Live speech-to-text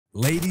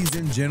Ladies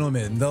and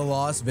gentlemen, the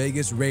Las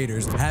Vegas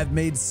Raiders have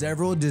made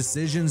several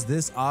decisions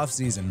this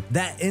offseason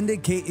that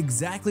indicate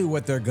exactly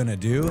what they're going to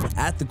do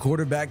at the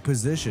quarterback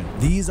position.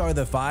 These are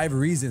the 5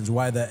 reasons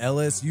why the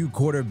LSU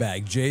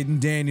quarterback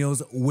Jayden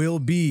Daniels will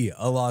be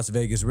a Las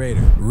Vegas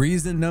Raider.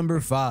 Reason number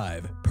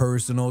 5,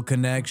 personal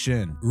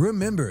connection.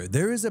 Remember,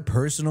 there is a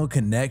personal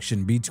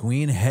connection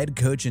between head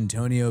coach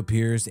Antonio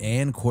Pierce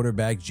and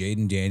quarterback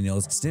Jayden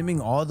Daniels,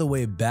 stemming all the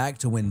way back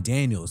to when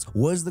Daniels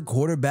was the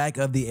quarterback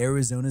of the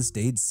Arizona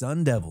State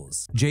Sun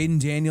Devils.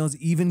 Jayden Daniels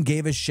even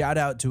gave a shout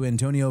out to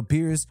Antonio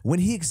Pierce when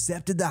he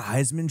accepted the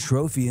Heisman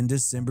Trophy in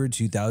December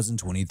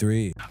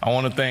 2023. I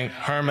want to thank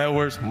Herm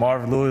Edwards,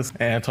 Marv Lewis,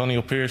 and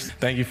Antonio Pierce.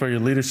 Thank you for your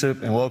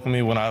leadership and welcoming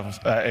me when I was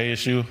at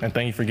ASU, and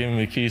thank you for giving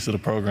me the keys to the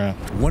program.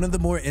 One of the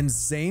more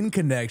insane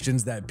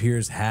connections that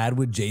Pierce had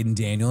with Jayden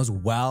Daniels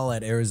while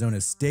at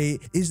Arizona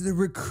State is the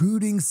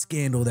recruiting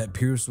scandal that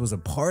Pierce was a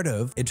part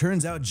of. It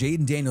turns out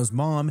Jayden Daniels'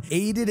 mom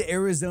aided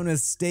Arizona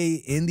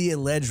State in the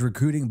alleged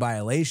recruiting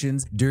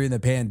violations during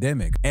the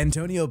pandemic.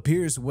 Antonio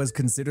Pierce was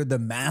considered the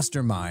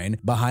mastermind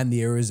behind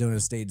the Arizona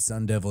State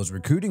Sun Devils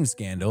recruiting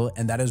scandal,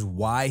 and that is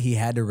why he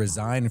had to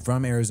resign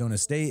from Arizona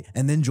State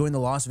and then join the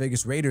Las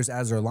Vegas Raiders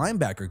as their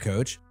linebacker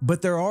coach.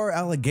 But there are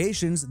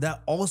allegations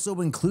that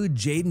also include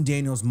Jayden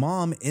Daniels'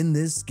 mom in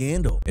this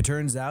scandal. It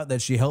turns out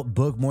that she helped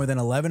book more than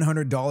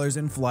 $1,100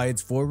 in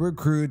flights for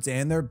recruits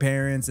and their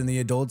parents and the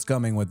adults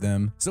coming with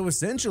them. So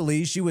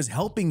essentially, she was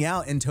helping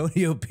out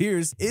Antonio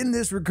Pierce in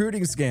this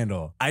recruiting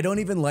scandal. I don't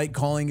even like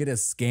calling it a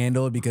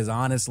scandal because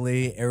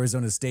honestly,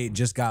 Arizona State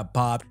just got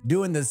popped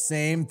doing the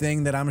same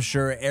thing that I'm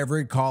sure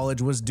every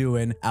college was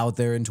doing out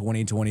there in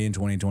 2020 and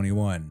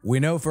 2021. We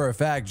know for a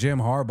fact Jim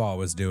Harbaugh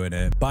was doing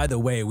it. By the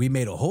way, we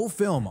made a whole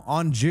film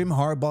on Jim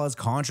Harbaugh's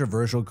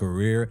controversial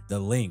career. The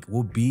link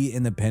will be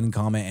in the pinned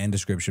comment and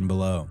description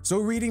below. So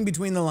reading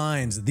between the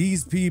lines,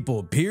 these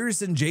people,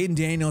 Pierce and Jayden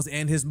Daniels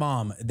and his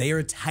mom, they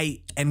are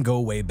tight and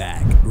go way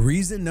back.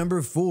 Reason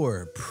number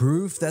 4,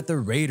 proof that the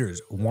Raiders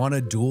want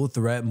a dual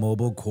threat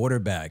mobile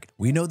quarterback.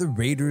 We know the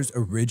Raiders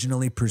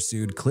originally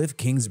pursued Cliff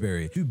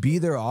Kingsbury to be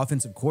their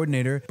offensive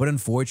coordinator, but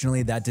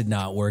unfortunately that did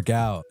not work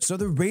out. So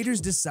the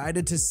Raiders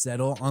decided to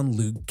settle on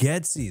Luke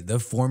Getsy, the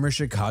former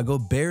Chicago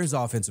Bears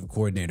offensive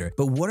coordinator.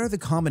 But what are the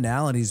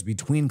commonalities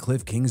between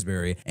Cliff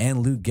Kingsbury and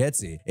Luke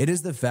Getsy? It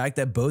is the fact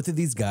that both of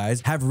these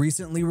guys have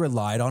recently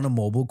relied on a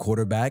mobile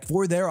quarterback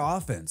for their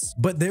offense.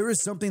 But there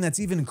is something that's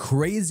even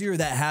crazier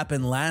that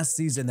happened last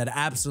season that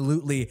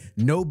absolutely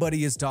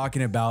nobody is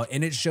talking about,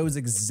 and it shows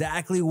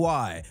exactly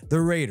why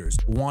the Raiders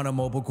want a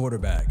mobile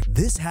quarterback.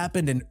 This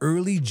happened in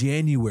early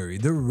January.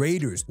 The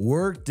Raiders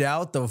worked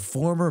out the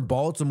former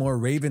Baltimore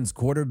Ravens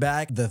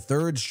quarterback, the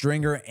 3rd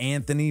stringer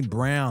Anthony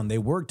Brown. They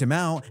worked him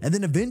out, and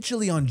then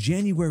eventually on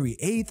January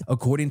 8th,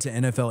 according to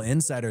NFL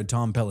insider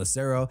Tom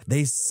Pelissero,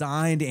 they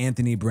signed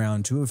Anthony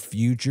Brown to a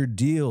future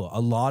deal.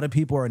 A lot of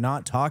people are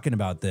not talking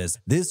about this.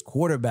 This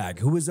quarterback,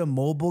 who is a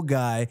mobile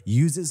guy,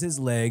 uses his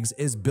legs,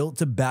 is built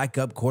to back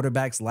up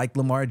quarterbacks like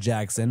Lamar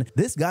Jackson.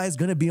 This guy is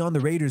going to be on the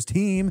Raiders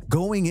team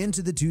going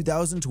into the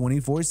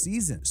 2024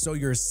 season. So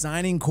you're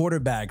signing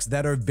quarterbacks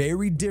that are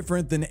very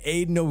different than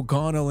Aiden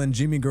O'Connell and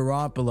Jimmy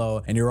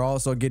Garoppolo, and you're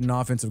also getting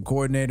offensive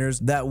coordinators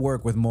that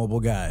work with mobile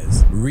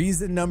guys.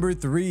 Reason number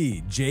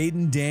 3,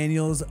 Jayden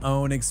Daniels'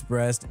 own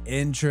expressed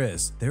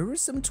interest. There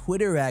was some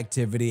Twitter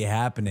activity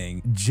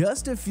happening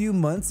just a few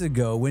months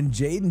ago when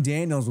Jayden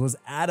Daniels was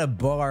at a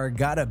bar,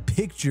 got a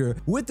picture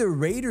with a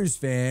Raiders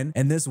fan,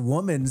 and this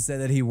woman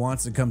said that he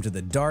wants to come to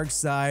the dark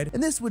side,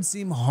 and this would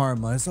seem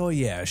harmless. Oh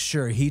yeah,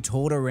 sure, he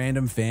told a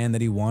random fan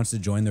that he wants to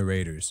join the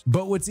Raiders.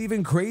 But what's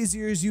even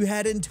crazier is you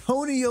had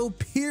Antonio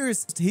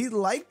Pierce. He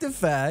liked the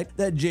fact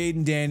that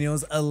Jayden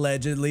Daniels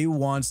allegedly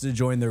wants to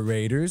join the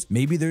Raiders.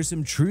 Maybe there's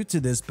some truth to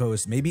this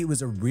post. Maybe it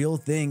was a real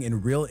thing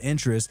and real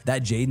interest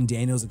that Jayden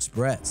Daniels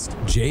expressed.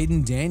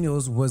 Jayden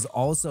Daniels was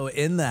also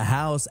in the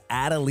house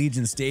at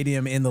Allegiant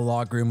Stadium in the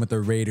locker room with the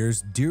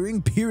Raiders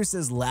during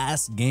Pierce's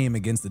last game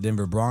against the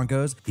Denver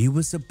Broncos. He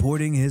was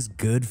supporting his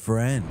good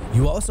friend.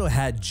 You also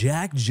had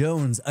Jack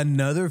Jones,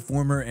 another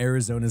former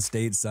Arizona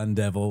State Sun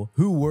Devil,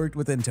 who worked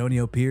with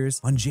Antonio Pierce.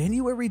 On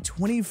January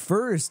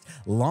 21st,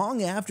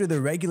 long after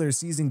the regular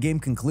season game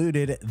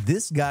concluded,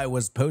 this guy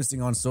was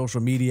posting on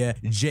social media,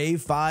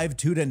 J5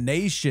 to the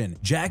nation.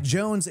 Jack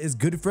Jones is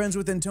good friends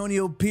with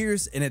Antonio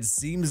Pierce, and it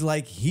seems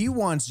like he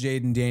wants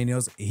Jayden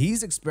Daniels.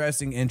 He's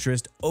expressing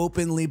interest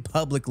openly,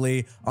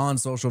 publicly on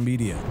social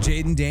media.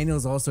 Jayden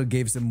Daniels also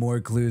gave some more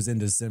clues in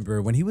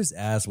December when he was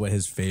asked what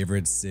his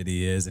favorite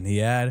city is, and he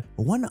had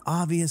one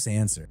obvious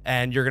answer.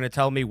 And you're going to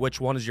tell me which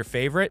one is your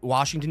favorite?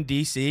 Washington,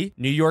 D.C.,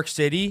 New York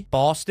City,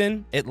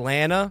 Boston,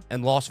 Atlanta,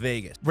 and Las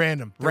Vegas.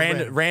 Random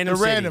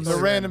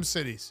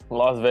cities.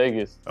 Las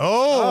Vegas.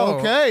 Oh,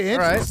 okay. All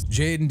right.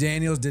 Jayden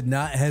Daniels did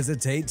not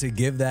hesitate to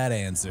give that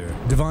answer.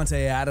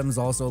 Devontae Adams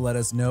also let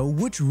us know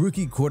which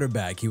rookie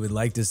quarterback he would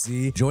like to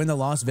see join the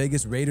Las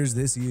Vegas Raiders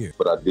this year.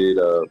 But I did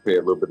pay a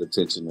little bit of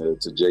attention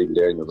to Jayden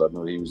Daniels. I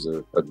know he was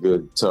a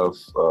good, tough,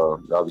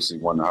 obviously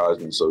won the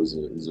Heisman, so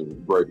he's a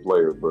great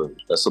player. But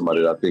that's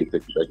somebody that I think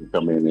that can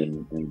come in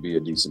and be a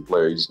decent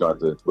player. He's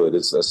Wisconsin, but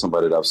that's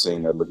somebody that I've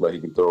seen that look like he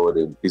can throw it,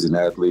 and he's an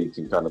athlete,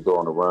 can kind of throw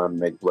on the run,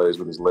 make plays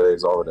with his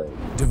legs, all of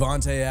that.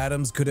 Devontae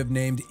Adams could have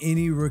named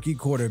any rookie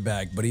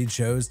quarterback, but he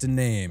chose to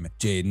name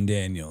Jayden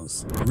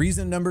Daniels.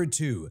 Reason number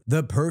 2,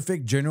 the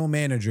perfect general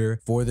manager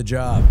for the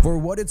job. For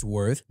what it's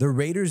worth, the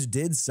Raiders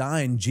did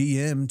sign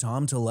GM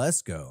Tom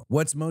Telesco.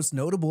 What's most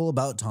notable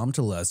about Tom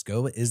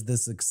Telesco is the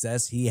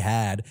success he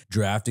had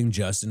drafting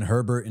Justin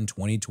Herbert in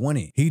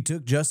 2020. He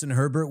took Justin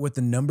Herbert with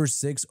the number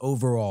 6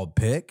 overall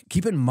pick.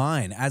 Keep in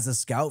mind, as a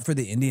scout for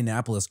the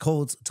Indianapolis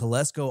Colts,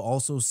 Telesco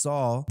also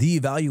saw the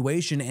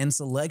evaluation and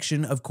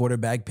selection of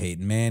quarterback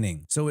Peyton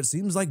Manning. So it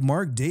seems like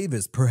Mark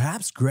Davis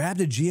perhaps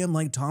grabbed a GM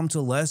like Tom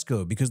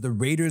Telesco because the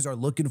Raiders are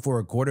looking for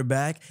a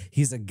quarterback.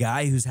 He's a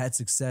guy who's had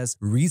success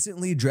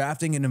recently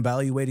drafting and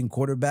evaluating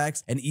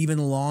quarterbacks, and even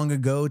long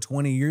ago,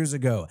 20 years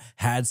ago,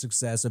 had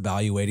success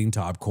evaluating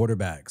top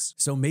quarterbacks.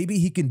 So maybe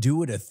he can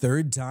do it a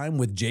third time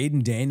with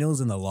Jayden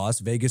Daniels and the Las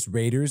Vegas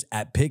Raiders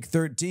at pick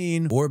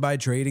 13 or by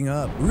trading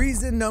up.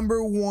 Reason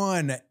number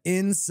 1,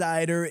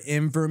 insider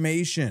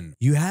information.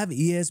 You have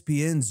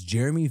ESPN's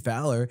Jeremy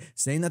Fowler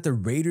saying that the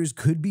Raiders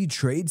could be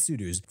trade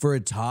suitors for a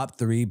top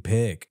 3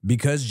 pick.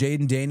 Because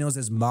Jayden Daniels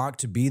is mocked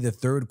to be the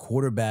 3rd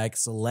quarterback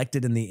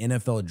selected in the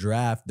NFL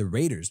draft, the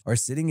Raiders are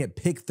sitting at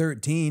pick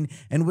 13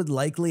 and would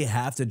likely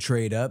have to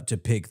trade up to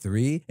pick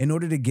 3 in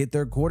order to get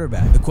their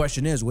quarterback. The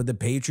question is, would the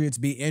Patriots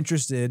be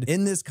interested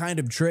in this kind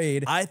of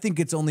trade? I think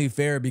it's only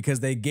fair because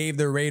they gave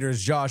the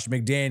Raiders Josh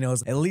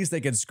McDaniels. At least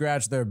they could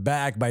scratch their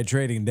back by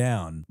trading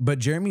down. But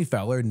Jeremy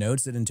Fowler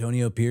notes that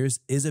Antonio Pierce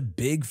is a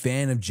big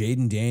fan of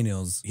Jayden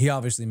Daniels. He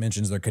obviously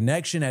mentions their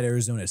connection at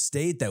Arizona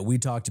State that we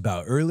talked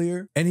about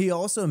earlier, and he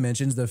also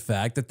mentions the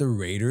fact that the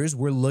Raiders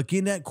were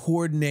looking at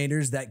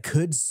coordinators that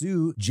could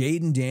suit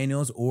Jayden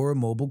Daniels or a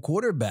mobile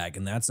quarterback,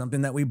 and that's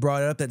something that we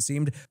brought up that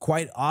seemed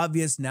quite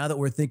obvious now that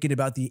we're thinking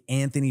about the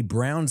Anthony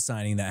Brown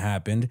signing that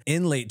happened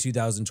in late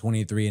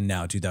 2023 and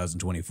now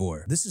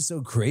 2024. This is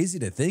so crazy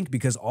to think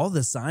because all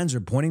the signs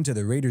are pointing to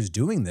the Raiders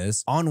doing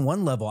this. On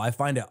one level, I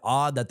find it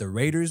odd that the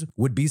Raiders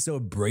would be so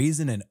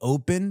brazen and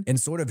open and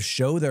sort of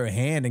show their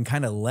hand and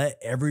kind of let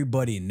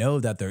everybody know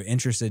that they're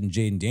interested in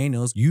Jayden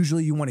Daniels.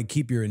 Usually you want to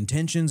keep your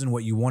intentions and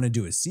what you want to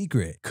do a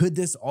secret. Could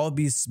this all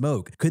be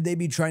smoke? Could they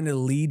be trying to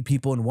lead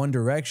people in one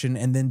direction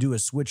and then do a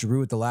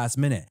switcheroo at the last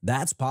minute?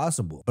 That's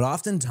possible. But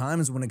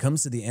oftentimes when it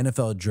comes to the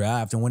NFL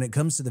draft and when it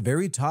comes to the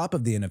very top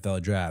of the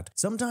NFL draft,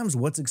 sometimes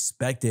what's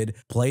expected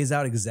plays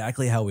out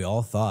exactly how we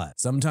all thought.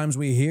 Sometimes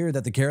we hear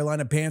that the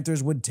Carolina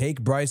Panthers would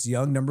take Bryce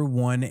Young number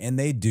 1, and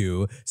they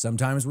do.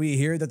 Sometimes we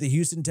hear that the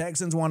Houston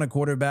Texans want a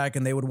quarterback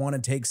and they would want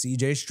to take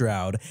CJ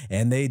Stroud,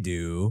 and they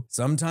do.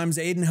 Sometimes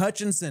Aiden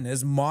Hutchinson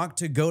is mocked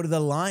to go to the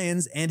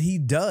Lions, and he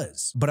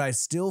does. But I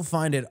still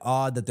find it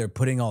odd that they're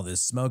putting all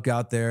this smoke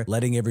out there,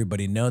 letting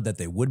everybody know that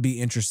they would be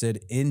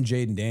interested in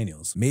Jayden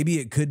Daniels. Maybe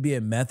it could be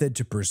a method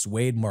to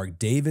persuade Mark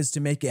Davis to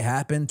make it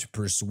happen, to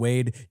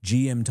persuade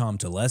GM Tom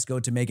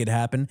Telesco to make it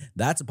happen.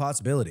 That's a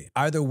possibility.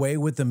 Either way,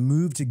 with the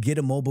move to get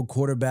a mobile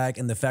quarterback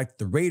and the fact that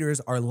the Raiders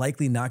are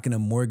likely not going to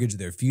mortgage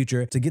their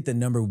future to get the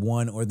number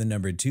 1 or the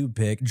number 2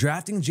 pick,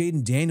 drafting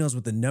Jayden Daniels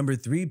with the number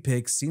 3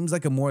 pick seems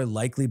like a more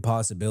likely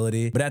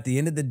possibility. But at the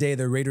end of the day,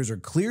 the Raiders are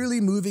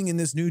clearly moving in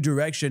this new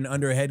direction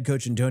under head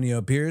coach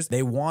Antonio Pierce.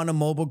 They want a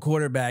mobile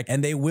quarterback,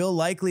 and they will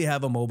likely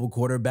have a mobile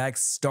quarterback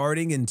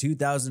starting in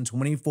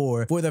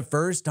 2024 for the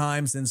first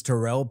time since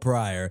Terrell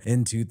Pryor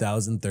in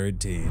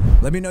 2013.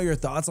 Let me know your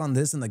thoughts on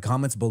this in the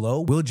comments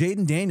below. Will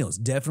Jayden Daniels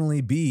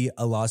definitely be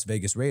a Las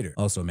Vegas Raider?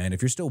 Also, man,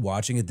 if you're still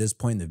watching at this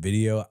point in the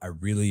video, I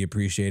really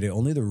appreciate it.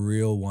 Only the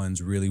real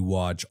ones really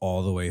watch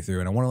all the way through,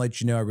 and I want to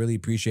let you know I really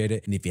appreciate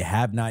it. And if you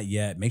have not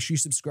yet, make sure you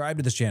subscribe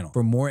to this channel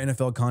for more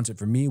NFL content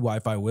from me,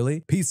 Wi-Fi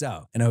Willie. Peace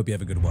out, and I hope you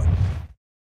have a good one.